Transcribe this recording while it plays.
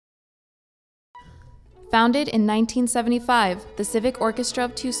Founded in 1975, the Civic Orchestra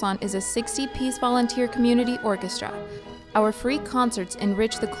of Tucson is a 60-piece volunteer community orchestra. Our free concerts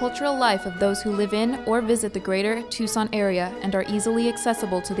enrich the cultural life of those who live in or visit the greater Tucson area and are easily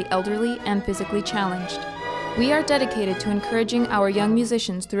accessible to the elderly and physically challenged. We are dedicated to encouraging our young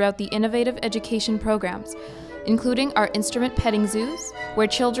musicians throughout the innovative education programs, including our instrument petting zoos, where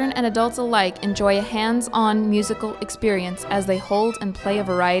children and adults alike enjoy a hands-on musical experience as they hold and play a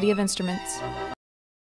variety of instruments.